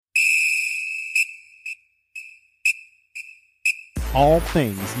all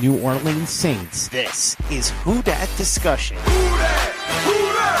things New Orleans Saints. This is Who Dat Discussion. Who dat?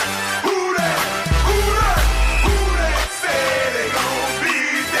 Who dat? Who dat? Who dat? Who dat? Say they gon'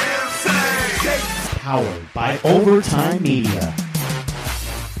 be them same. Powered by Overtime Media.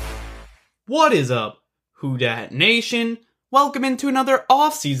 What is up, Who Dat Nation? Welcome into another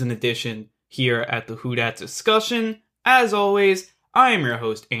off-season edition here at the Who Dat Discussion. As always, I am your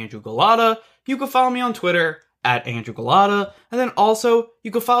host, Andrew Galata. You can follow me on Twitter at Andrew Galata, and then also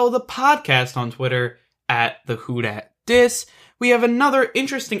you can follow the podcast on Twitter at the Who Dat Dis. We have another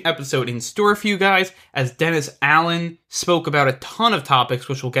interesting episode in store for you guys, as Dennis Allen spoke about a ton of topics,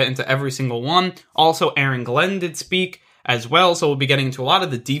 which we'll get into every single one. Also, Aaron Glenn did speak as well, so we'll be getting into a lot of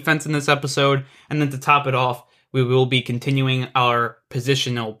the defense in this episode. And then to top it off, we will be continuing our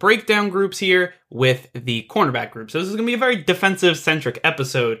positional breakdown groups here with the cornerback group. So this is going to be a very defensive-centric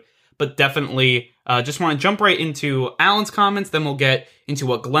episode, but definitely just want to jump right into Allen's comments, then we'll get into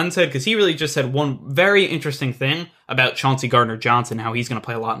what Glenn said, because he really just said one very interesting thing about Chauncey Gardner-Johnson, how he's going to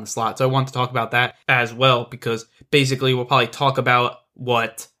play a lot in the slot. So I want to talk about that as well, because basically we'll probably talk about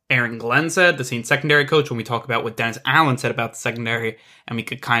what Aaron Glenn said, the Saints secondary coach, when we talk about what Dennis Allen said about the secondary, and we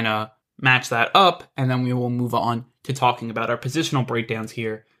could kind of match that up, and then we will move on to talking about our positional breakdowns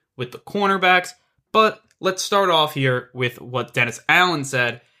here with the cornerbacks. But let's start off here with what Dennis Allen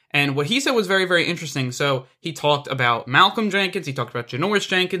said. And what he said was very, very interesting. So he talked about Malcolm Jenkins, he talked about Janoris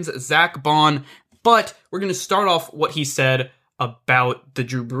Jenkins, Zach Bond, but we're going to start off what he said about the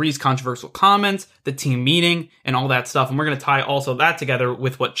Drew Brees controversial comments, the team meeting, and all that stuff. And we're going to tie also that together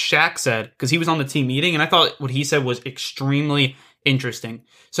with what Shaq said, because he was on the team meeting, and I thought what he said was extremely interesting.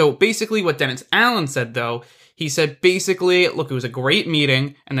 So basically what Dennis Allen said, though, he said basically, look, it was a great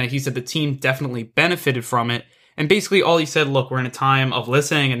meeting, and then he said the team definitely benefited from it. And basically all he said, look, we're in a time of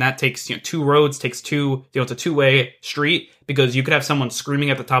listening, and that takes, two roads, takes two, it's a two-way street, because you could have someone screaming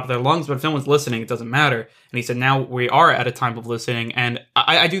at the top of their lungs, but if no one's listening, it doesn't matter. And he said, now we are at a time of listening, and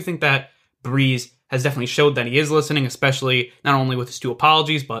I do think that Brees has definitely showed that he is listening, especially not only with his two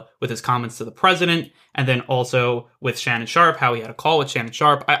apologies, but with his comments to the president, and then also with Shannon Sharpe, how he had a call with Shannon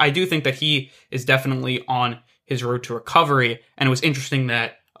Sharpe. I do think that he is definitely on his road to recovery, and it was interesting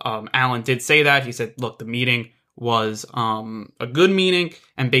that Allen did say that. He said, look, the meeting was a good meeting,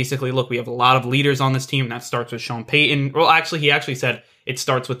 and basically, look, we have a lot of leaders on this team. That starts with Sean Payton. Well, actually, he actually said it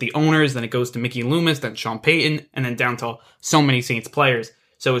starts with the owners, then it goes to Mickey Loomis, then Sean Payton, and then down to so many Saints players.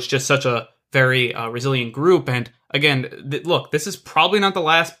 So it's just such a very resilient group. And again, look, this is probably not the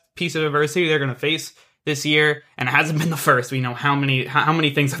last piece of adversity they're going to face this year, and it hasn't been the first. We know how many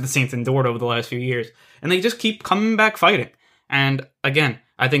things have the Saints endured over the last few years, and they just keep coming back fighting. And again,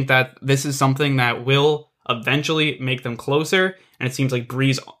 I think that this is something that will eventually make them closer, and it seems like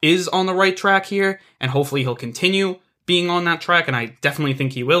Brees is on the right track here, and hopefully he'll continue being on that track, and I definitely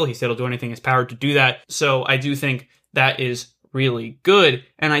think he will. He said he'll do anything in his power to do that, so I do think that is really good.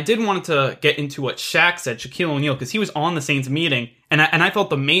 And I did want to get into what Shaq said, Shaquille O'Neal, because he was on the Saints meeting, and I thought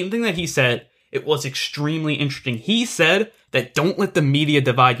the main thing that he said, it was extremely interesting. He said that don't let the media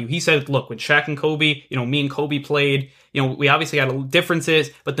divide you. He said, look, when Shaq and Kobe, me and Kobe played, we obviously had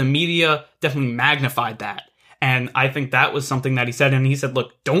differences, but the media definitely magnified that. And I think that was something that he said. And he said,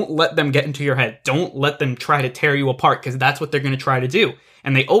 look, don't let them get into your head. Don't let them try to tear you apart, because that's what they're going to try to do.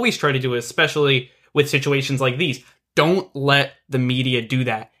 And they always try to do it, especially with situations like these. Don't let the media do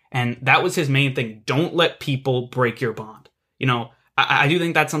that. And that was his main thing. Don't let people break your bond. I do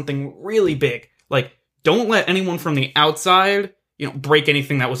think that's something really big. Like, don't let anyone from the outside, break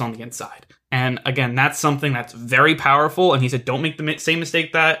anything that was on the inside. And again, that's something that's very powerful. And he said, don't make the same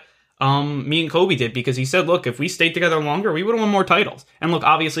mistake that me and Kobe did, because he said, look, if we stayed together longer, we would have won more titles. And look,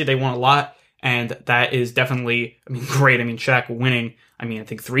 obviously they won a lot, and that is definitely, great. Shaq winning, I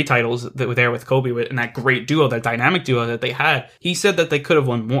think 3 titles that were there with Kobe, and that great duo, that dynamic duo that they had. He said that they could have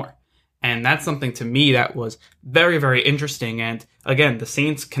won more. And that's something to me that was very, very interesting. And again, the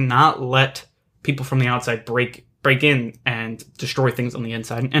Saints cannot let people from the outside break in and destroy things on the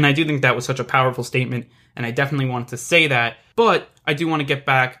inside. And I do think that was such a powerful statement, and I definitely wanted to say that. But I do want to get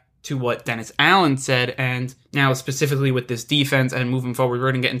back to what Dennis Allen said, and now specifically with this defense and moving forward,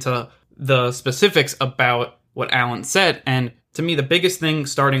 we're going to get into the specifics about what Allen said. And to me, the biggest thing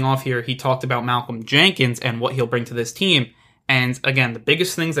starting off here, he talked about Malcolm Jenkins and what he'll bring to this team. And again, the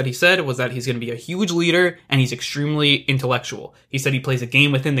biggest things that he said was that he's going to be a huge leader, and he's extremely intellectual. He said he plays a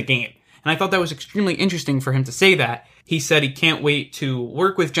game within the game. And I thought that was extremely interesting for him to say that. He said he can't wait to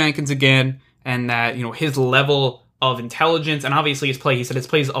work with Jenkins again, and that, his level of intelligence, and obviously his play, he said his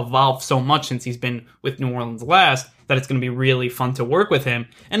play's evolved so much since he's been with New Orleans last that it's going to be really fun to work with him.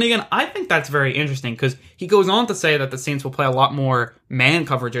 And again, I think that's very interesting because he goes on to say that the Saints will play a lot more man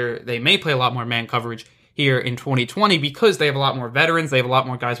coverage, or they may play a lot more man coverage here in 2020 because they have a lot more veterans, they have a lot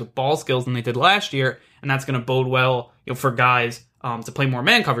more guys with ball skills than they did last year, and that's going to bode well, for guys to play more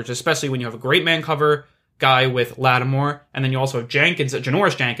man coverage, especially when you have a great man cover guy with Lattimore, and then you also have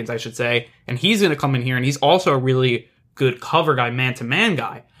Janoris Jenkins, I should say, and he's going to come in here, and he's also a really good cover guy, man-to-man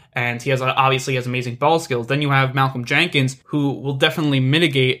guy, and he obviously has amazing ball skills. Then you have Malcolm Jenkins, who will definitely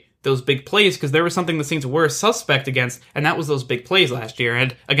mitigate those big plays, because there was something the Saints were suspect against, and that was those big plays last year.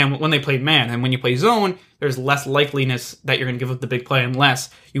 And again, when they played man, and when you play zone, there's less likeliness that you're going to give up the big play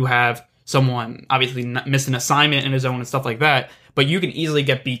unless you have someone obviously miss an assignment in his zone and stuff like that. But you can easily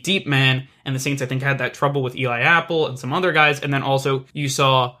get beat deep man, and the Saints, I think, had that trouble with Eli Apple and some other guys. And then also you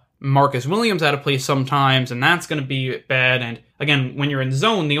saw Marcus Williams out of place sometimes, and that's going to be bad. And again, when you're in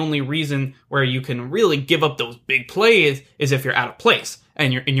zone, the only reason where you can really give up those big plays is if you're out of place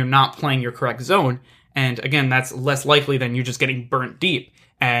and you're not playing your correct zone. And again, that's less likely than you just getting burnt deep.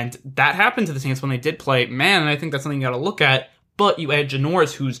 And that happened to the Saints when they did play man, and I think that's something you got to look at. But you add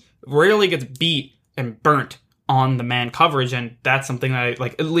Janoris, who's rarely gets beat and burnt on the man coverage, and that's something that I,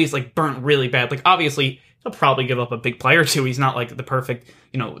 at least burnt really bad. Obviously, he'll probably give up a big play or two. He's not the perfect,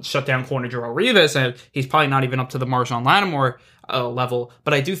 shutdown corner Gerald Rivas, and he's probably not even up to the Marshawn Lattimore level.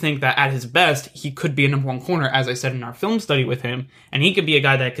 But I do think that at his best, he could be a number one corner, as I said in our film study with him, and he could be a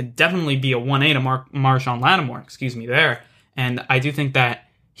guy that could definitely be a 1A to Marshawn Lattimore, there. And I do think that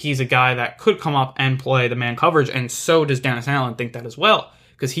he's a guy that could come up and play the man coverage, and so does Dennis Allen think that as well.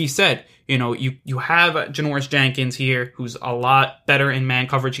 Because he said, you have Janoris Jenkins here, who's a lot better in man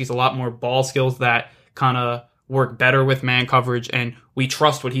coverage. He's a lot more ball skills that kind of work better with man coverage, and we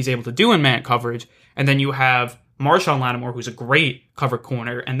trust what he's able to do in man coverage. And then you have Marshawn Lattimore, who's a great cover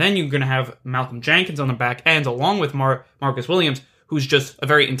corner, and then you're going to have Malcolm Jenkins on the back end, along with Marcus Williams, who's just a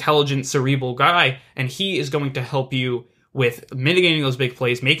very intelligent, cerebral guy, and he is going to help you with mitigating those big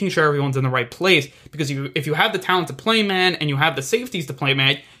plays, making sure everyone's in the right place, because if you have the talent to play man and you have the safeties to play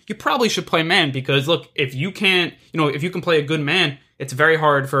man, you probably should play man, because look, if you can play a good man, it's very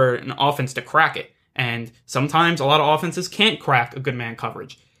hard for an offense to crack it. And sometimes a lot of offenses can't crack a good man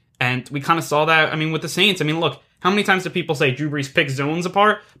coverage. And we kind of saw that, with the Saints. Look, how many times do people say Drew Brees picks zones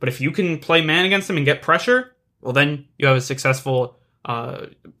apart? But if you can play man against them and get pressure, well, then you have a successful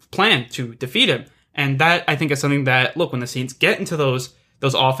plan to defeat him. And that, I think, is something that, look, when the Saints get into those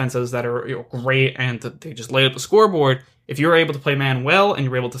offenses that are great and they just lay up the scoreboard, if you're able to play man well and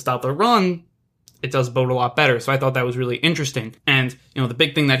you're able to stop the run, it does bode a lot better. So I thought that was really interesting. And, the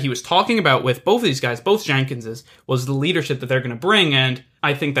big thing that he was talking about with both of these guys, both Jenkinses, was the leadership that they're going to bring. And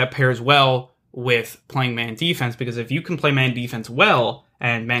I think that pairs well with playing man defense, because if you can play man defense well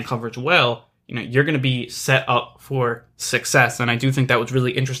and man coverage well, you're going to be set up for success. And I do think that was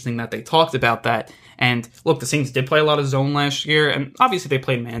really interesting that they talked about that. And look, the Saints did play a lot of zone last year, and obviously they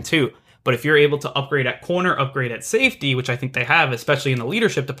played man too. But if you're able to upgrade at corner, upgrade at safety, which I think they have, especially in the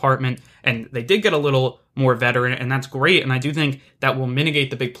leadership department, and they did get a little more veteran, and that's great. And I do think that will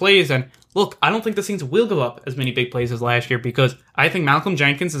mitigate the big plays. And look, I don't think the Saints will give up as many big plays as last year, because I think Malcolm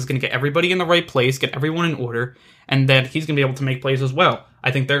Jenkins is going to get everybody in the right place, get everyone in order, and then he's going to be able to make plays as well.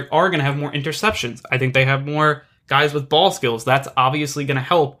 I think they are going to have more interceptions. I think they have more guys with ball skills. That's obviously going to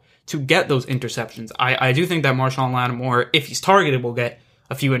help to get those interceptions. I do think that Marshawn Lattimore, if he's targeted, will get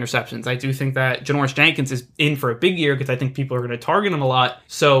a few interceptions. I do think that Janoris Jenkins is in for a big year, because I think people are going to target him a lot,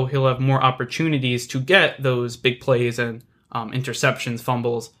 so he'll have more opportunities to get those big plays and interceptions,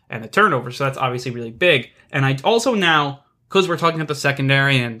 fumbles, and the turnovers. So that's obviously really big. And I also now, because we're talking about the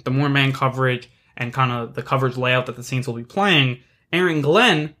secondary and the more man coverage and kind of the coverage layout that the Saints will be playing, Aaron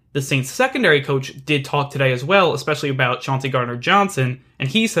Glenn, the Saints secondary coach, did talk today as well, especially about Chauncey Gardner-Johnson, and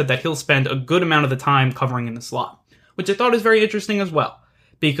he said that he'll spend a good amount of the time covering in the slot, which I thought is very interesting as well.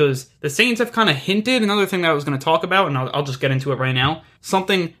 Because the Saints have kind of hinted, another thing that I was going to talk about, and I'll just get into it right now,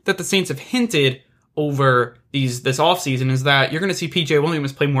 something that the Saints have hinted over this offseason is that you're going to see P.J.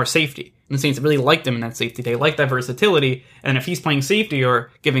 Williams play more safety. And the Saints really liked him in that safety. They like that versatility, and if he's playing safety or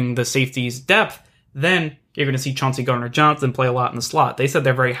giving the safeties depth, then you're going to see Chauncey Gardner-Johnson play a lot in the slot. They said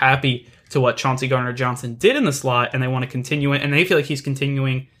they're very happy to what Chauncey Gardner-Johnson did in the slot, and they want to continue it, and they feel like he's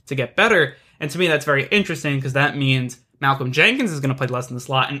continuing to get better. And to me, that's very interesting, because that means Malcolm Jenkins is going to play less in the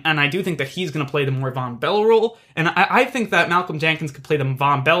slot, and I do think that he's going to play the more Von Bell role, and I think that Malcolm Jenkins could play the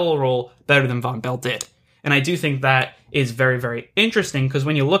Von Bell role better than Von Bell did. And I do think that is very, very interesting, because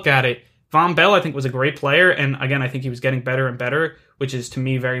when you look at it, Von Bell, I think, was a great player, and again, I think he was getting better and better, which is, to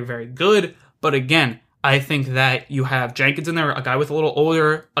me, very, very good. But again, I think that you have Jenkins in there, a guy with a little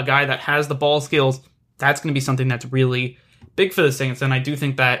older, a guy that has the ball skills. That's going to be something that's really big for the Saints. And I do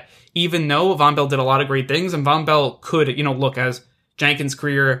think that even though Vonn Bell did a lot of great things, and Vonn Bell could, look, as Jenkins'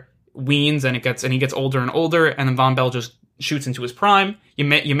 career weans and he gets older and older, and then Vonn Bell just shoots into his prime, you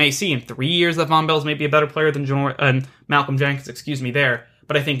may see in 3 years that Vonn Bell's maybe a better player than Malcolm Jenkins, there.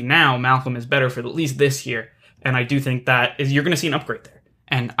 But I think now Malcolm is better for at least this year. And I do think that you're going to see an upgrade there.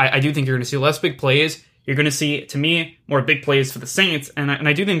 And I do think you're going to see less big plays. You're going to see, to me, more big plays for the Saints. And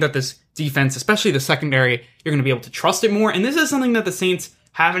I do think that this defense, especially the secondary, you're going to be able to trust it more. And this is something that the Saints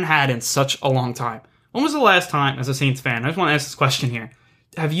haven't had in such a long time. When was the last time, as a Saints fan, I just want to ask this question here.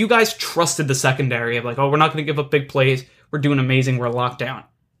 Have you guys trusted the secondary of we're not going to give up big plays. We're doing amazing. We're locked down.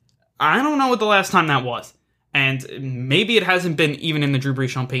 I don't know what the last time that was. And maybe it hasn't been even in the Drew Brees,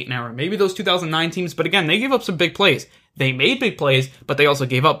 Sean Payton era. Maybe those 2009 teams. But again, they gave up some big plays. They made big plays, but they also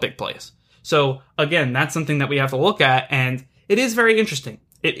gave up big plays. So again, that's something that we have to look at, and it is very interesting.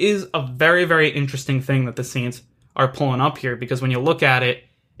 It is a very, very interesting thing that the Saints are pulling up here, because when you look at it,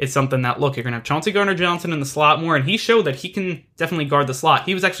 it's something that, look, you're going to have Chauncey Gardner-Johnson in the slot more, and he showed that he can definitely guard the slot.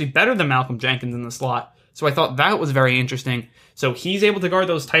 He was actually better than Malcolm Jenkins in the slot, so I thought that was very interesting. So he's able to guard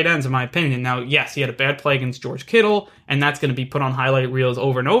those tight ends, in my opinion. Now, yes, he had a bad play against George Kittle, and that's going to be put on highlight reels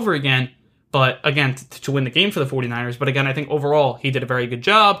over and over again, but again, to win the game for the 49ers. But again, I think overall, he did a very good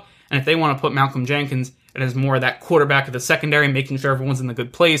job. And if they want to put Malcolm Jenkins as more of that quarterback of the secondary, making sure everyone's in the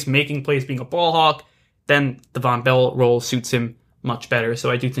good place, making plays, being a ball hawk, then the Vonn Bell role suits him much better. So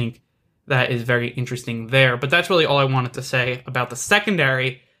I do think that is very interesting there. But that's really all I wanted to say about the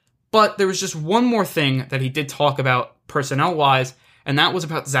secondary. But there was just one more thing that he did talk about personnel-wise, and that was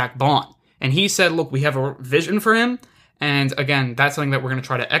about Zack Baun. And he said, look, we have a vision for him. And again, that's something that we're going to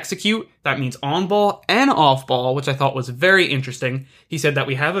try to execute. That means on ball and off ball, which I thought was very interesting. He said that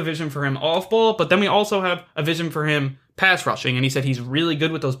we have a vision for him off ball, but then we also have a vision for him pass rushing. And he said he's really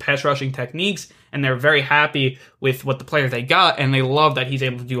good with those pass rushing techniques, and they're very happy with what the player they got, and they love that he's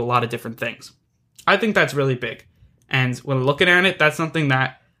able to do a lot of different things. I think that's really big. And when looking at it, that's something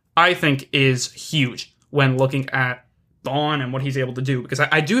that I think is huge when looking at Baun and what he's able to do. Because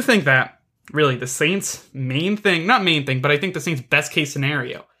I do think that really the Saints' not main thing, but I think the Saints' best case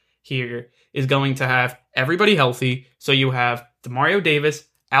scenario here is going to have everybody healthy. So you have Demario Davis,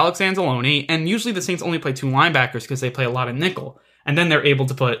 Alex Anzalone, and usually the Saints only play two linebackers because they play a lot of nickel. And then they're able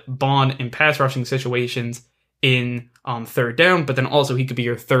to put Baun in pass rushing situations in third down, but then also he could be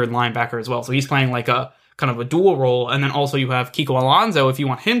your third linebacker as well. So he's playing like a kind of a dual role. And then also you have Kiko Alonso if you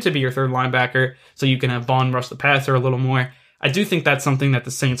want him to be your third linebacker, so you can have Baun rush the passer a little more. I do think that's something that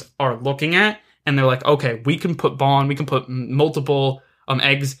the Saints are looking at, and they're like, okay, we can put Baun, we can put multiple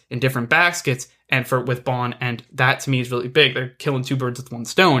eggs in different baskets, and with Baun, and that to me is really big. They're killing two birds with one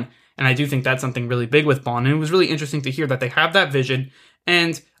stone, and I do think that's something really big with Baun, and it was really interesting to hear that they have that vision.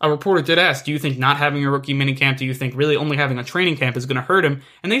 And a reporter did ask, do you think not having a rookie minicamp, do you think really only having a training camp is going to hurt him?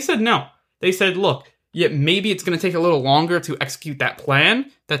 And they said no. They said, look, yeah, maybe it's going to take a little longer to execute that plan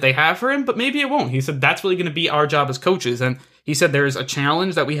that they have for him, but maybe it won't. He said that's really going to be our job as coaches. And he said there is a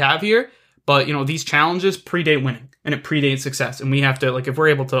challenge that we have here, but these challenges predate winning and it predates success. And we have to, if we're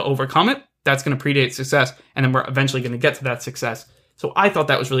able to overcome it, that's going to predate success. And then we're eventually going to get to that success. So I thought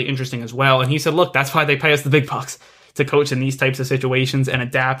that was really interesting as well. And he said, look, that's why they pay us the big bucks, to coach in these types of situations and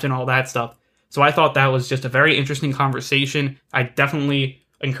adapt and all that stuff. So I thought that was just a very interesting conversation. I definitely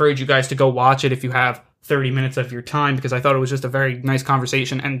encourage you guys to go watch it if you have 30 minutes of your time, because I thought it was just a very nice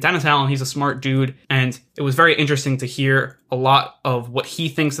conversation. And Dennis Allen, he's a smart dude, and it was very interesting to hear a lot of what he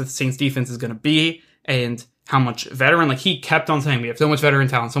thinks that the Saints defense is going to be and how much veteran, he kept on saying we have so much veteran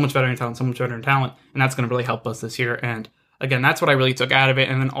talent, so much veteran talent, so much veteran talent, and that's going to really help us this year. And again, that's what I really took out of it.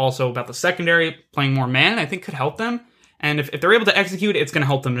 And then also about the secondary, playing more man, I think could help them. And if they're able to execute it, it's going to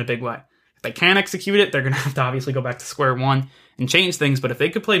help them in a big way. If they can't execute it, they're going to have to obviously go back to square one and change things. But if they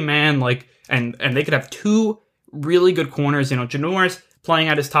could play man, and they could have two really good corners, Janoris playing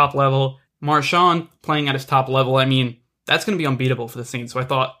at his top level, Marshawn playing at his top level, that's going to be unbeatable for the Saints. So I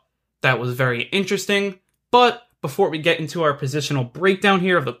thought that was very interesting. But before we get into our positional breakdown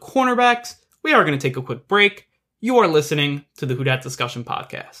here of the cornerbacks, we are going to take a quick break. You are listening to the Who Dat Discussion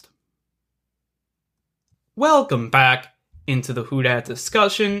Podcast. Welcome back into the Who Dat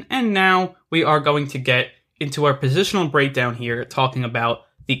Discussion, and now we are going to get into our positional breakdown here, talking about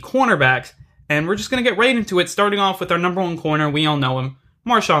the cornerbacks, and we're just going to get right into it, starting off with our number one corner. We all know him,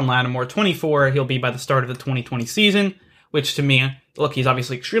 Marshawn Lattimore, 24. He'll be by the start of the 2020 season, which to me, look, he's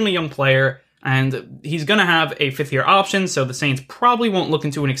obviously an extremely young player, and he's going to have a fifth-year option, so the Saints probably won't look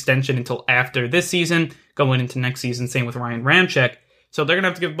into an extension until after this season, going into next season. Same with Ryan Ramczyk. So they're going to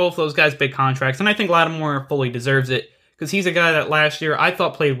have to give both those guys big contracts. And I think Lattimore fully deserves it because he's a guy that last year I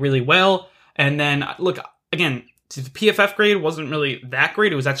thought played really well. And then, look, again, the PFF grade wasn't really that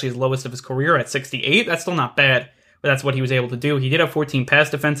great. It was actually his lowest of his career at 68. That's still not bad, but that's what he was able to do. He did have 14 pass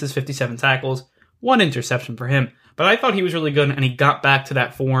defenses, 57 tackles, 1 interception for him. But I thought he was really good, and he got back to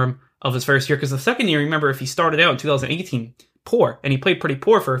that form of his first year. Because the second year, remember, if he started out in 2018, poor, and he played pretty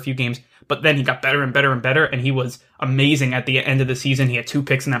poor for a few games, but then he got better and better and better, and he was amazing at the end of the season. He had 2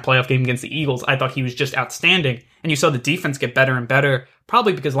 picks in that playoff game against the Eagles. I thought he was just outstanding, and you saw the defense get better and better,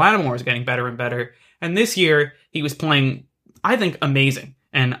 probably because Lattimore was getting better and better. And this year, he was playing, I think, amazing.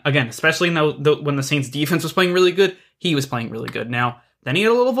 And again, especially when the Saints defense was playing really good, he was playing really good. Now, then he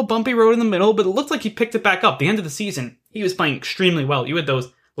had a little of a bumpy road in the middle, but it looked like he picked it back up. The end of the season, he was playing extremely well. You had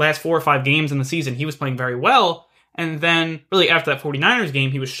those last 4 or 5 games in the season, he was playing very well. And then, really, after that 49ers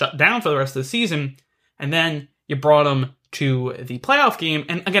game, he was shut down for the rest of the season. And then you brought him to the playoff game.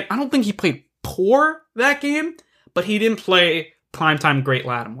 And again, I don't think he played poor that game, but he didn't play primetime great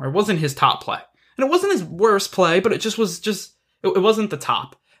Lattimore. It wasn't his top play. And it wasn't his worst play, but it wasn't the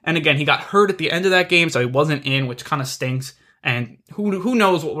top. And again, he got hurt at the end of that game, so he wasn't in, which kind of stinks. And who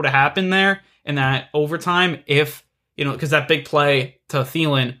knows what would have happened there in that overtime if, because that big play to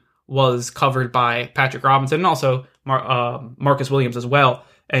Thielen was covered by Patrick Robinson and also Marcus Williams as well.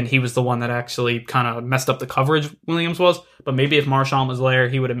 And he was the one that actually kind of messed up the coverage, Williams was. But maybe if Marshawn was there,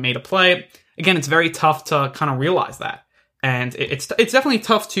 he would have made a play. Again, it's very tough to kind of realize that. And it's definitely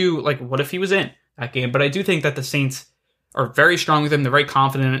tough to, what if he was in that game? But I do think that the Saints are very strong with him. They're very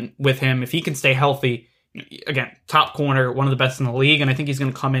confident with him. If he can stay healthy, again, top corner, one of the best in the league, and I think he's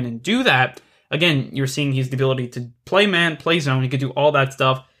going to come in and do that. Again, you're seeing he's the ability to play man, play zone. He could do all that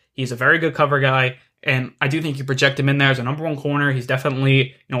stuff. He's a very good cover guy, and I do think you project him in there as a number 1 corner. He's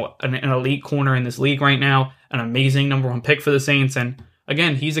definitely, an elite corner in this league right now, an amazing number 1 pick for the Saints. And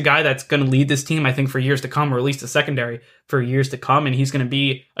again, he's a guy that's going to lead this team, I think, for years to come, or at least the secondary for years to come. And he's going to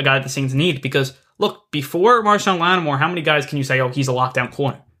be a guy that the Saints need because, look, before Marshawn Lattimore, how many guys can you say, he's a lockdown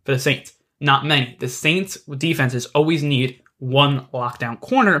corner for the Saints? Not many. The Saints defenses always need 1 lockdown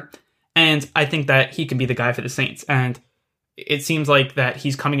corner, and I think that he can be the guy for the Saints. And it seems like that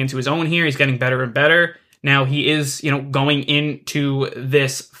he's coming into his own here. He's getting better and better. Now he is, going into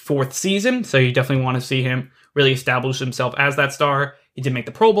this 4th season, so you definitely want to see him really establish himself as that star. He did make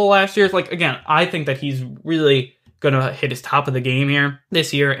the Pro Bowl last year. Again, I think that he's really going to hit his top of the game here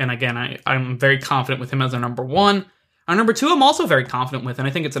this year. And again, I'm very confident with him as a number 1. Our number 2, I'm also very confident with, and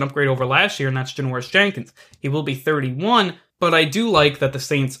I think it's an upgrade over last year, and that's Janoris Jenkins. He will be 31, but I do like that the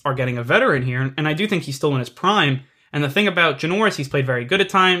Saints are getting a veteran here, and I do think he's still in his prime. And the thing about Janoris, he's played very good at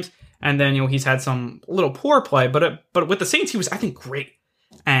times, and then, he's had some little poor play, but with the Saints, he was, I think, great.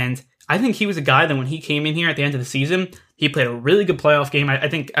 And I think he was a guy that when he came in here at the end of the season, he played a really good playoff game. I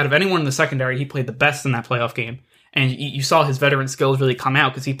think out of anyone in the secondary, he played the best in that playoff game. And you saw his veteran skills really come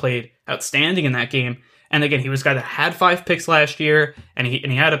out because he played outstanding in that game. And again, he was a guy that had 5 picks last year, and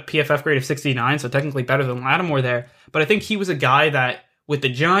he had a PFF grade of 69, so technically better than Lattimore there. But I think he was a guy that, with the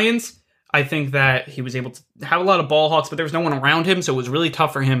Giants, I think that he was able to have a lot of ball hawks, but there was no one around him, so it was really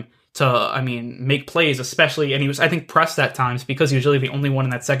tough for him to, make plays, especially, and he was, I think, pressed at times because he was really the only one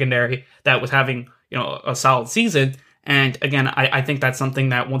in that secondary that was having, a solid season. And again, I think that's something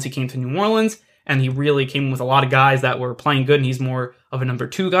that once he came to New Orleans, and he really came with a lot of guys that were playing good, and he's more of a number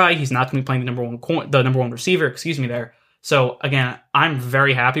 2 guy. He's not going to be playing the number one receiver, there. So again, I'm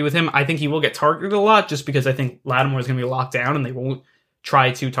very happy with him. I think he will get targeted a lot just because I think Lattimore is going to be locked down and they won't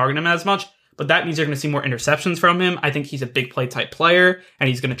try to target him as much. But that means you're going to see more interceptions from him. I think he's a big play type player, and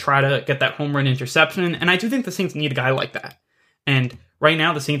he's going to try to get that home run interception. And I do think the Saints need a guy like that. And right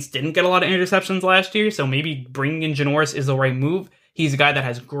now, the Saints didn't get a lot of interceptions last year, so maybe bringing in Janoris is the right move. He's a guy that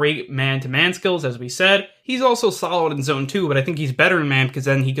has great man-to-man skills, as we said. He's also solid in zone 2, but I think he's better in man because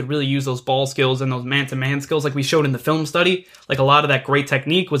then he could really use those ball skills and those man-to-man skills like we showed in the film study. A lot of that great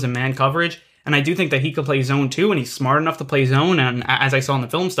technique was in man coverage. And I do think that he could play zone 2, and he's smart enough to play zone. And as I saw in the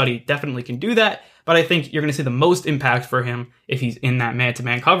film study, definitely can do that. But I think you're going to see the most impact for him if he's in that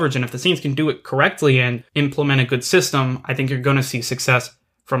man-to-man coverage. And if the Saints can do it correctly and implement a good system, I think you're going to see success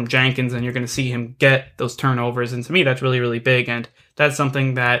from Jenkins, and you're going to see him get those turnovers. And to me, that's really, really big. And that's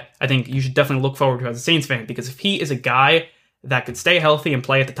something that I think you should definitely look forward to as a Saints fan, because if he is a guy that could stay healthy and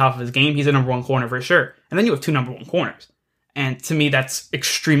play at the top of his game, he's a number 1 corner for sure. And then you have 2 number 1 corners. And to me, that's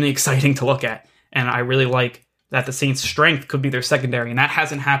extremely exciting to look at. And I really like that the Saints' strength could be their secondary, and that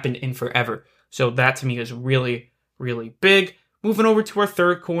hasn't happened in forever. So that to me is really, really big. Moving over to our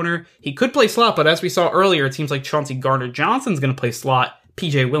 3rd corner, he could play slot, but as we saw earlier, it seems like Chauncey Gardner-Johnson's going to play slot,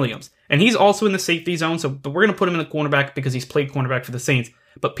 PJ Williams. And he's also in the safety zone, but we're going to put him in the cornerback because he's played cornerback for the Saints.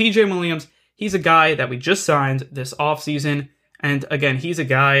 But PJ Williams, he's a guy that we just signed this offseason. And again, he's a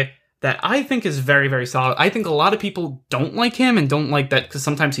guy that I think is very, very solid. I think a lot of people don't like him and don't like that because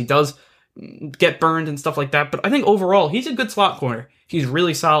sometimes he does get burned and stuff like that. But I think overall, he's a good slot corner. He's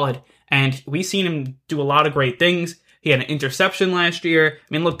really solid. And we've seen him do a lot of great things. He had an interception last year. I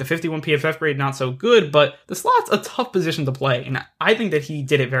mean, look, the 51 PFF grade, not so good, but the slot's a tough position to play. And I think that he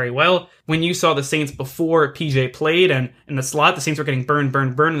did it very well. When you saw the Saints before PJ played and in the slot, the Saints were getting burned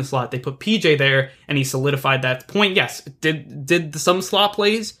in the slot. They put PJ there and he solidified that point. Yes, did some slot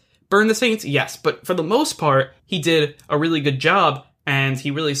plays burn the Saints? Yes, but for the most part, he did a really good job and he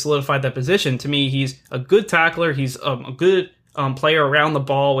really solidified that position. To me, he's a good tackler. He's a good player around the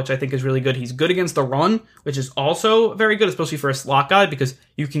ball, which I think is really good. He's good against the run, which is also very good, especially for a slot guy, because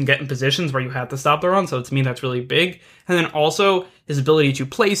you can get in positions where you have to stop the run. So to me, that's really big. And then also his ability to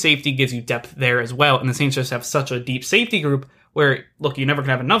play safety gives you depth there as well. And the Saints just have such a deep safety group where, look, you never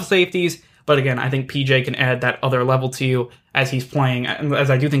can have enough safeties. But again, I think PJ can add that other level to you as he's playing, as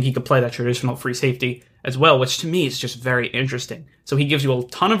I do think he could play that traditional free safety as well, which to me is just very interesting. So he gives you a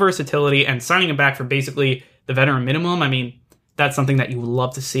ton of versatility, and signing him back for basically the veteran minimum, I mean, that's something that you would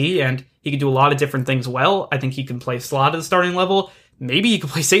love to see, and he can do a lot of different things well. I think he can play slot at the starting level. Maybe he can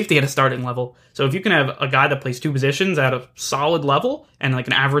play safety at a starting level. So if you can have a guy that plays two positions at a solid level and like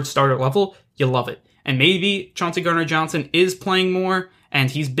an average starter level, you love it. And maybe Chauncey Gardner-Johnson is playing more,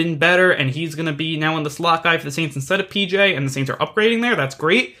 and he's been better, and he's going to be now in the slot guy for the Saints instead of PJ, and the Saints are upgrading there. That's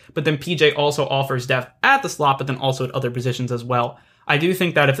great. But then PJ also offers depth at the slot, but then also at other positions as well. I do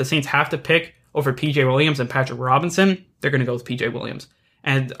think that if the Saints have to pick over PJ Williams and Patrick Robinson, they're going to go with PJ Williams.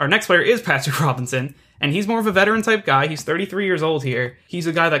 And our next player is Patrick Robinson, and he's more of a veteran type guy. He's 33 years old here. He's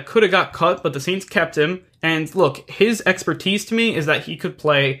a guy that could have got cut, but the Saints kept him. And look, his expertise to me is that he could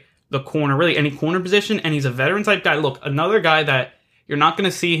play the corner, really any corner position, and he's a veteran type guy. Look, another guy that you're not going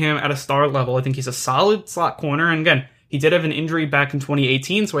to see him at a star level. I think he's a solid slot corner, and again, he did have an injury back in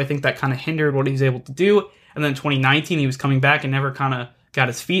 2018, so I think that kind of hindered what he was able to do. And then 2019, he was coming back and never kind of got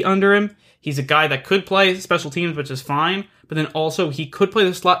his feet under him. He's a guy that could play special teams, which is fine, but then also he could play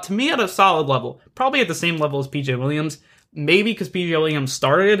the slot, to me, at a solid level. Probably at the same level as PJ Williams. Maybe because PJ Williams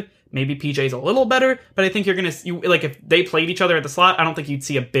started, maybe PJ's a little better, but I think you're going to, like, if they played each other at the slot, I don't think you'd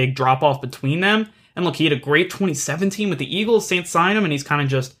see a big drop-off between them. And look, he had a great 2017 with the Eagles. Saints signed him, and he's kind of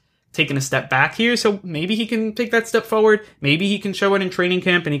just taking a step back here, so maybe he can take that step forward. Maybe he can show it in training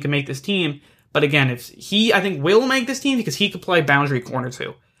camp, and he can make this team. But again, if he, I think, will make this team because he could play boundary corner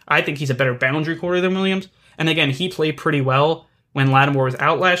too. I think he's a better boundary corner than Williams. And again, he played pretty well when Lattimore was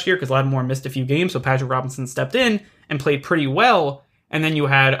out last year because Lattimore missed a few games, so Patrick Robinson stepped in and played pretty well. And then you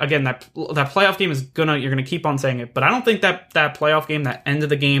had, again, that playoff game is you're gonna keep on saying it, but I don't think that playoff game, that end of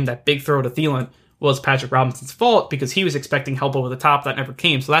the game, that big throw to Thielen was Patrick Robinson's fault because he was expecting help over the top that never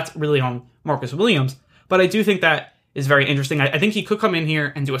came. So that's really on Marcus Williams. But I do think that is very interesting. I think he could come in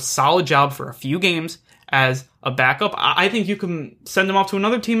here and do a solid job for a few games as a backup. I think you can send him off to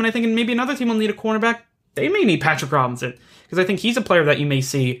another team, and I think maybe another team will need a cornerback. They may need Patrick Robinson because I think he's a player that you may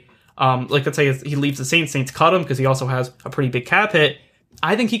see, like let's say he leaves the Saints cut him because he also has a pretty big cap hit.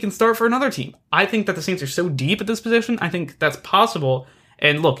 I think he can start for another team. I think that the Saints are so deep at this position. I think that's possible.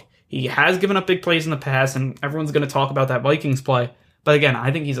 And look, he has given up big plays in the past, and everyone's going to talk about that Vikings play. But again,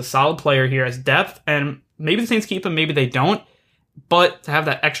 I think he's a solid player here as depth, and maybe the Saints keep him, maybe they don't. But to have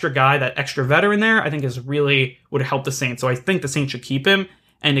that extra guy, that extra veteran there, I think is really would help the Saints. So I think the Saints should keep him.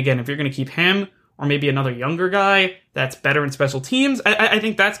 And again, if you're going to keep him, or maybe another younger guy that's better in special teams, I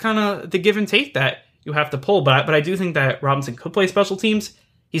think that's kind of the give and take that you have to pull. But I do think that Robinson could play special teams.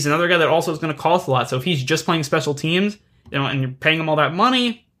 He's another guy that also is going to cost a lot. So if he's just playing special teams, and you're paying him all that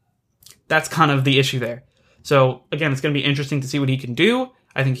money, that's kind of the issue there. So again, it's going to be interesting to see what he can do.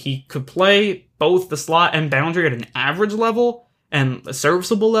 I think he could play both the slot and boundary at an average level and a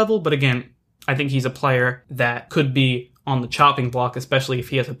serviceable level. But again, I think he's a player that could be on the chopping block, especially if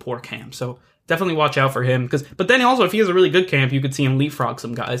he has a poor camp. So definitely watch out for him. But then also, if he has a really good camp, you could see him leapfrog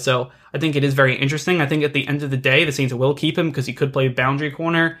some guys. So I think it is very interesting. I think at the end of the day, the Saints will keep him because he could play boundary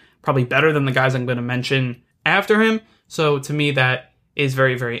corner, probably better than the guys I'm going to mention after him. So to me, that is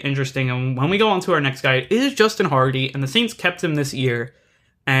very, very interesting. And when we go on to our next guy, it is Justin Hardy, and the Saints kept him this year.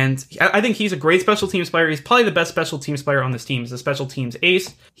 And I think he's a great special teams player. He's probably the best special teams player on this team. He's a special teams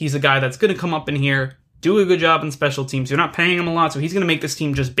ace. He's a guy that's going to come up in here, do a good job in special teams. You're not paying him a lot, so he's going to make this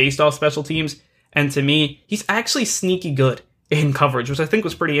team just based off special teams. And to me, he's actually sneaky good in coverage, which I think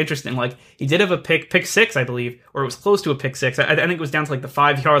was pretty interesting. Like, he did have a pick six, I believe, or it was close to a pick six. I think it was down to like the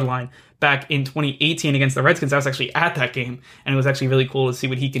 5-yard line back in 2018 against the Redskins. I was actually at that game, and it was actually really cool to see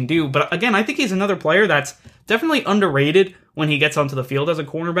what he can do. But again, I think he's another player that's definitely underrated when he gets onto the field as a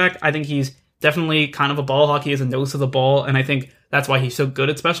cornerback. I think he's definitely kind of a ball hawk. He has a nose to the ball, and I think that's why he's so good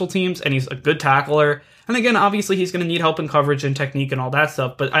at special teams, and he's a good tackler. And again, obviously, he's going to need help in coverage and technique and all that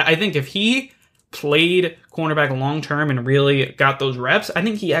stuff. But I think if he played cornerback long term and really got those reps, I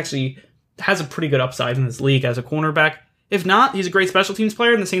think he actually has a pretty good upside in this league as a cornerback. If not, he's a great special teams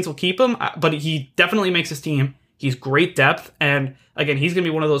player and the Saints will keep him, but he definitely makes his team. He's great depth, and again, he's going to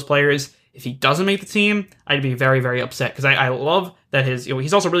be one of those players. If he doesn't make the team, I'd be very, very upset, because I love that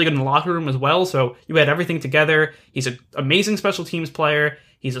he's also really good in the locker room as well, so you had everything together. He's an amazing special teams player.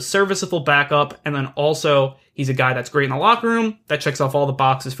 He's a serviceable backup, and then also he's a guy that's great in the locker room. That checks off all the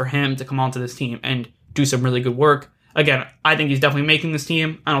boxes for him to come onto this team and do some really good work. Again, I think he's definitely making this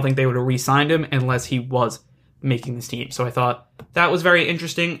team. I don't think they would have re-signed him unless he was making this team. So I thought that was very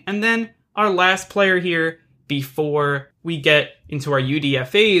interesting. And then our last player here before we get into our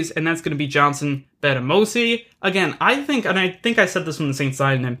UDFAs, and that's going to be Johnson Betamosi. Again, I think I said this when the Saints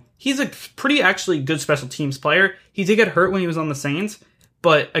signed him, he's a pretty actually good special teams player. He did get hurt when he was on the Saints,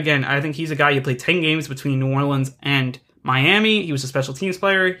 but again, I think he's a guy who played 10 games between New Orleans and Miami. He was a special teams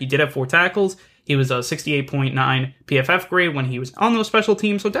player. He did have 4 tackles. He was a 68.9 PFF grade when he was on those special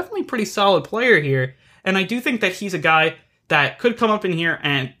teams, so definitely a pretty solid player here. And I do think that he's a guy that could come up in here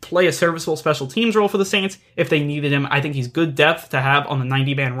and play a serviceable special teams role for the Saints if they needed him. I think he's good depth to have on the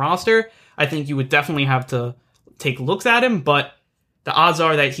 90-man roster. I think you would definitely have to take looks at him, but the odds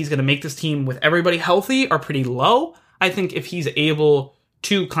are that he's going to make this team with everybody healthy are pretty low. I think if he's able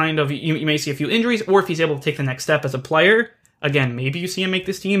to kind of, you may see a few injuries, or if he's able to take the next step as a player, again, maybe you see him make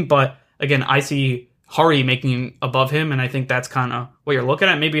this team, but again, I see Hardy making above him, and I think that's kind of what you're looking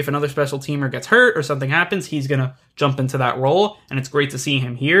at. Maybe if another special teamer gets hurt or something happens, he's going to jump into that role, and it's great to see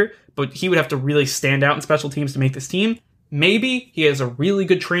him here, but he would have to really stand out in special teams to make this team. Maybe he has a really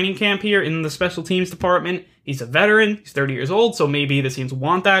good training camp here in the special teams department. He's a veteran, he's 30 years old, so maybe the teams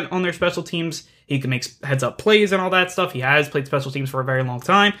want that on their special teams. He can make heads-up plays and all that stuff. He has played special teams for a very long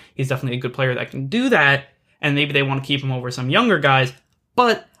time. He's definitely a good player that can do that, and maybe they want to keep him over some younger guys,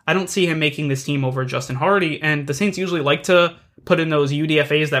 but I don't see him making this team over Justin Hardy, and the Saints usually like to put in those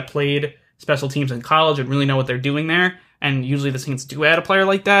UDFAs that played special teams in college and really know what they're doing there, and usually the Saints do add a player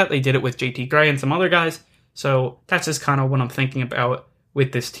like that. They did it with JT Gray and some other guys, so that's just kind of what I'm thinking about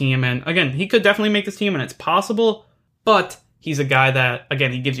with this team. And again, he could definitely make this team, and it's possible, but he's a guy that,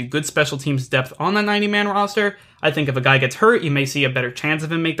 again, he gives you good special teams depth on that 90-man roster. I think if a guy gets hurt, you may see a better chance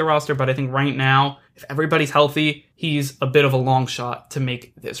of him make the roster, but I think right now, if everybody's healthy, he's a bit of a long shot to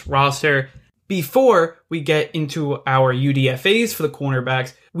make this roster. Before we get into our UDFAs for the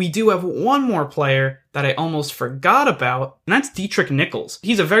cornerbacks, we do have one more player that I almost forgot about, and that's Deatrick Nichols.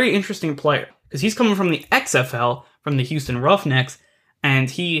 He's a very interesting player, because he's coming from the XFL, from the Houston Roughnecks,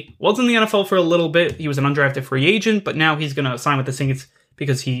 and he was in the NFL for a little bit. He was an undrafted free agent, but now he's going to sign with the Saints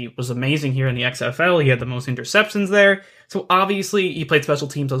because he was amazing here in the XFL. He had the most interceptions there. So obviously he played special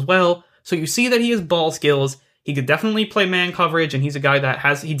teams as well. So you see that he has ball skills. He could definitely play man coverage, and he's a guy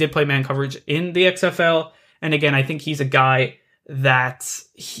that he did play man coverage in the XFL. And again, I think he's a guy that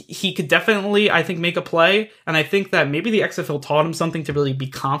he could definitely, I think, make a play. And I think that maybe the XFL taught him something to really be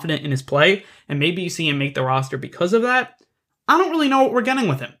confident in his play. And maybe you see him make the roster because of that. I don't really know what we're getting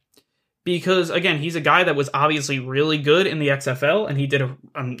with him, because again, he's a guy that was obviously really good in the XFL, and he did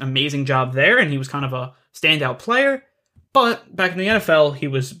an amazing job there, and he was kind of a standout player. But back in the NFL, he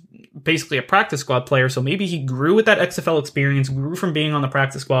was basically a practice squad player, so maybe he grew with that XFL experience, grew from being on the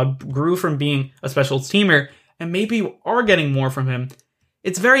practice squad, grew from being a special teamer, and maybe you are getting more from him.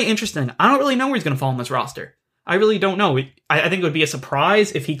 It's very interesting. I don't really know where he's going to fall on this roster. I really don't know. I think it would be a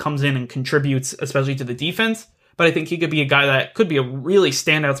surprise if he comes in and contributes, especially to the defense. But I think he could be a guy that could be a really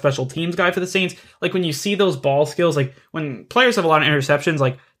standout special teams guy for the Saints. Like when you see those ball skills, like when players have a lot of interceptions,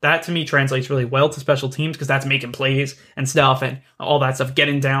 like that to me translates really well to special teams, because that's making plays and stuff and all that stuff,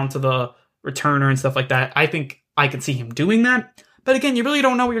 getting down to the returner and stuff like that. I think I could see him doing that. But again, you really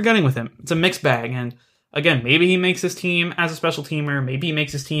don't know what you're getting with him. It's a mixed bag. And again, maybe he makes his team as a special teamer. Maybe he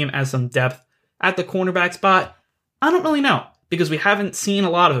makes his team as some depth at the cornerback spot. I don't really know, because we haven't seen a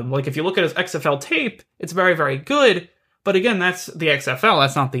lot of him. Like, if you look at his XFL tape, it's very, very good. But again, that's the XFL,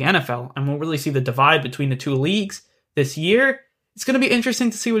 that's not the NFL. And we'll really see the divide between the two leagues this year. It's going to be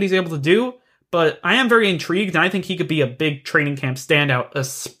interesting to see what he's able to do. But I am very intrigued, and I think he could be a big training camp standout,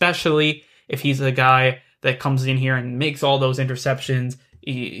 especially if he's a guy that comes in here and makes all those interceptions.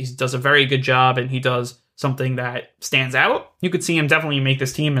 He does a very good job, and he does something that stands out. You could see him definitely make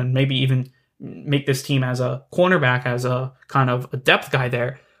this team and maybe even make this team as a cornerback, as a kind of a depth guy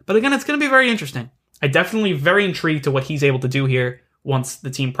there. But again, it's going to be very interesting. I definitely very intrigued to what he's able to do here once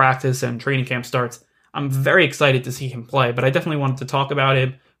the team practice and training camp starts. I'm very excited to see him play, but I definitely wanted to talk about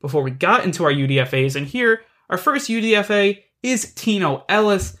him before we got into our UDFAs. And here, our first UDFA is Tino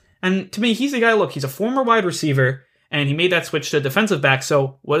Ellis. And to me, he's a guy, look, he's a former wide receiver, and he made that switch to defensive back.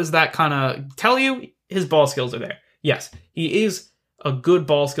 So what does that kind of tell you? His ball skills are there. Yes, he is a good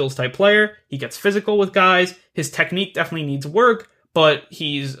ball skills type player. He gets physical with guys. His technique definitely needs work, but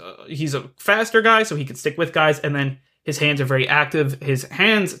he's a faster guy, so he can stick with guys. And then his hands are very active. His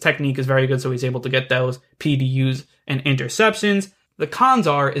hands technique is very good, so he's able to get those PDUs and interceptions. The cons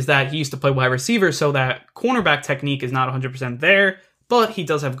is that he used to play wide receiver, so that cornerback technique is not 100% there, but he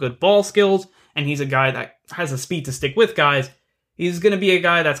does have good ball skills, and he's a guy that has the speed to stick with guys. He's going to be a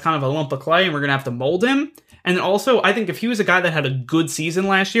guy that's kind of a lump of clay, and we're going to have to mold him. And also, I think if he was a guy that had a good season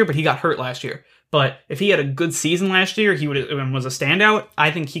last year, but he got hurt last year, but if he had a good season last year, he was a standout,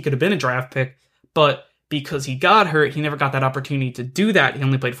 I think he could have been a draft pick, but because he got hurt, he never got that opportunity to do that. He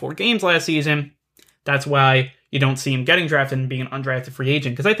only played 4 games last season. That's why you don't see him getting drafted and being an undrafted free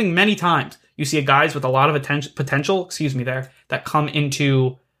agent. Because I think many times you see guys with a lot of potential, that come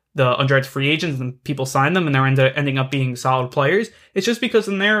into the undrafted free agents and people sign them and they're ending up being solid players. It's just because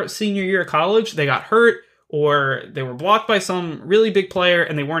in their senior year of college, they got hurt or they were blocked by some really big player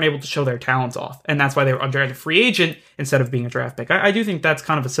and they weren't able to show their talents off. And that's why they were undrafted free agent instead of being a draft pick. I do think that's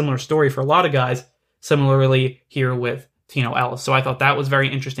kind of a similar story for a lot of guys. Similarly here with Tino Ellis. So I thought that was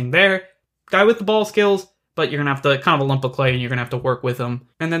very interesting there. Guy with the ball skills, but you're going to have to kind of a lump of clay and you're going to have to work with him.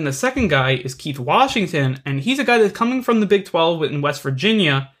 And then the second guy is Keith Washington, and he's a guy that's coming from the Big 12 in West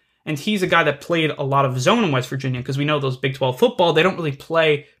Virginia, and he's a guy that played a lot of zone in West Virginia because we know those Big 12 football, they don't really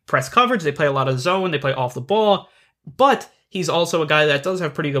play press coverage, they play a lot of zone, they play off the ball, but he's also a guy that does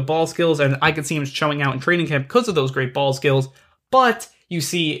have pretty good ball skills, and I could see him showing out in training camp because of those great ball skills, but you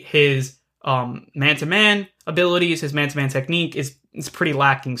see his man-to-man abilities, his man-to-man technique is pretty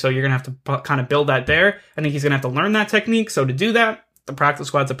lacking, so you're going to have to kind of build that there. I think he's going to have to learn that technique, so to do that, the practice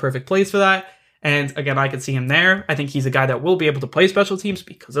squad's a perfect place for that, and again, I could see him there. I think he's a guy that will be able to play special teams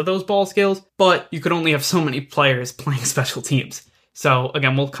because of those ball skills, but you could only have so many players playing special teams. So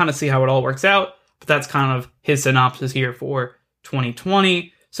again, we'll kind of see how it all works out, but that's kind of his synopsis here for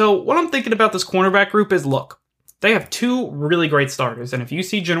 2020. So what I'm thinking about this cornerback group is, look, they have 2 really great starters, and if you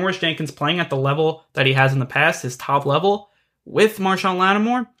see Janoris Jenkins playing at the level that he has in the past, his top level, with Marshawn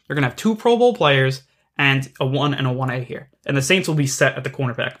Lattimore, you're going to have 2 Pro Bowl players and a 1 and a 1A here. And the Saints will be set at the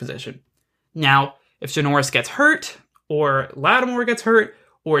cornerback position. Now, if Janoris gets hurt, or Lattimore gets hurt,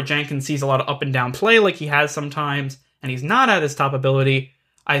 or Jenkins sees a lot of up and down play like he has sometimes, and he's not at his top ability,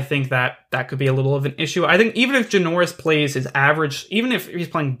 I think that could be a little of an issue. I think even if Janoris plays his average, even if he's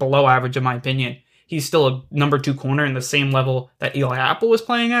playing below average in my opinion, he's still a number 2 corner in the same level that Eli Apple was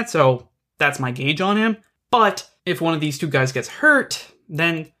playing at, so that's my gauge on him. But if one of these 2 guys gets hurt,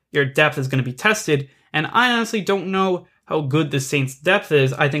 then your depth is going to be tested, and I honestly don't know how good the Saints' depth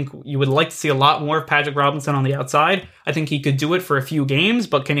is. I think you would like to see a lot more of Patrick Robinson on the outside. I think he could do it for a few games,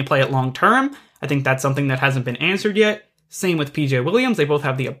 but can he play it long term? I think that's something that hasn't been answered yet. Same with PJ Williams. They both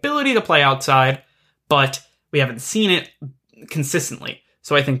have the ability to play outside, but we haven't seen it consistently.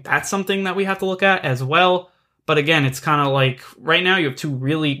 So I think that's something that we have to look at as well. But again, it's kind of like right now you have 2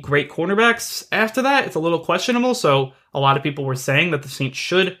 really great cornerbacks. After that, it's a little questionable. So a lot of people were saying that the Saints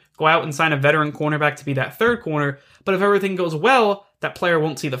should go out and sign a veteran cornerback to be that third corner. But if everything goes well, that player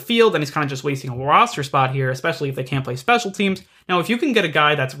won't see the field and he's kind of just wasting a roster spot here, especially if they can't play special teams. Now, if you can get a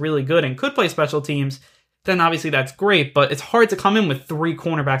guy that's really good and could play special teams, then obviously that's great. But it's hard to come in with 3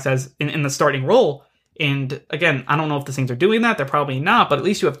 cornerbacks as in the starting role. And again, I don't know if the Saints are doing that. They're probably not, but at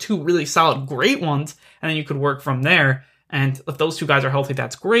least you have 2 really solid, great ones, and then you could work from there. And if those 2 guys are healthy,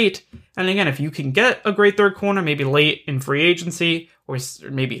 that's great. And again, if you can get a great third corner, maybe late in free agency, or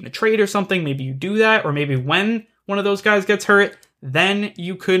maybe in a trade or something, maybe you do that, or maybe when one of those guys gets hurt, then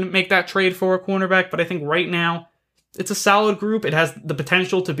you could make that trade for a cornerback. But I think right now, it's a solid group. It has the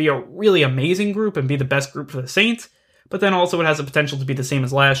potential to be a really amazing group and be the best group for the Saints, but then also it has the potential to be the same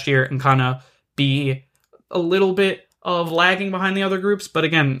as last year and kind of be a little bit of lagging behind the other groups. But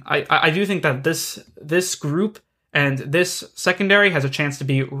again, I do think that this group and this secondary has a chance to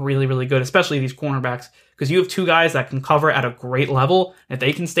be really, really good, especially these cornerbacks, because you have 2 guys that can cover at a great level. If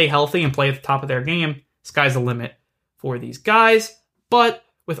they can stay healthy and play at the top of their game, sky's the limit for these guys. But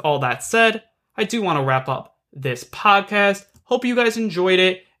with all that said, I do want to wrap up this podcast. Hope you guys enjoyed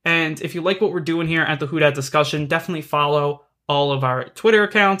it. And if you like what we're doing here at the Who Dat Discussion, definitely follow all of our Twitter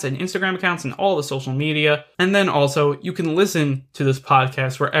accounts and Instagram accounts and all the social media. And then also, you can listen to this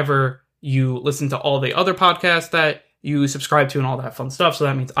podcast wherever you listen to all the other podcasts that you subscribe to and all that fun stuff. So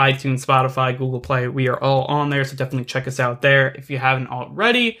that means iTunes, Spotify, Google Play. We are all on there, so definitely check us out there if you haven't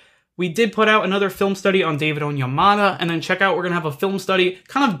already. We did put out another film study on David Onyemata, and then check out, we're going to have a film study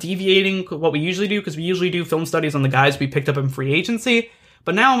kind of deviating what we usually do, because we usually do film studies on the guys we picked up in free agency.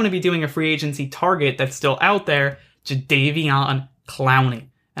 But now I'm going to be doing a free agency target that's still out there, Jadeveon Clowney.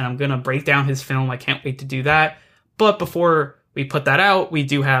 And I'm going to break down his film. I can't wait to do that. But before we put that out, we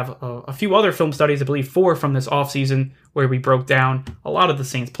do have a few other film studies, I believe 4 from this offseason, where we broke down a lot of the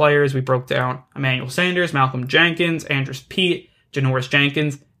Saints players. We broke down Emmanuel Sanders, Malcolm Jenkins, Andrus Peat, Janoris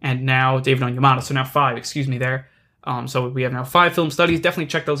Jenkins, and now David Onyemata. So now 5, there. So we have now 5 film studies.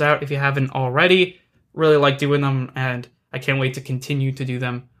 Definitely check those out if you haven't already. Really like doing them, and I can't wait to continue to do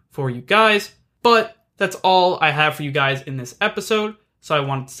them for you guys. But that's all I have for you guys in this episode. So I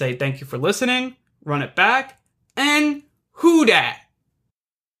wanted to say thank you for listening, run it back, and who dat?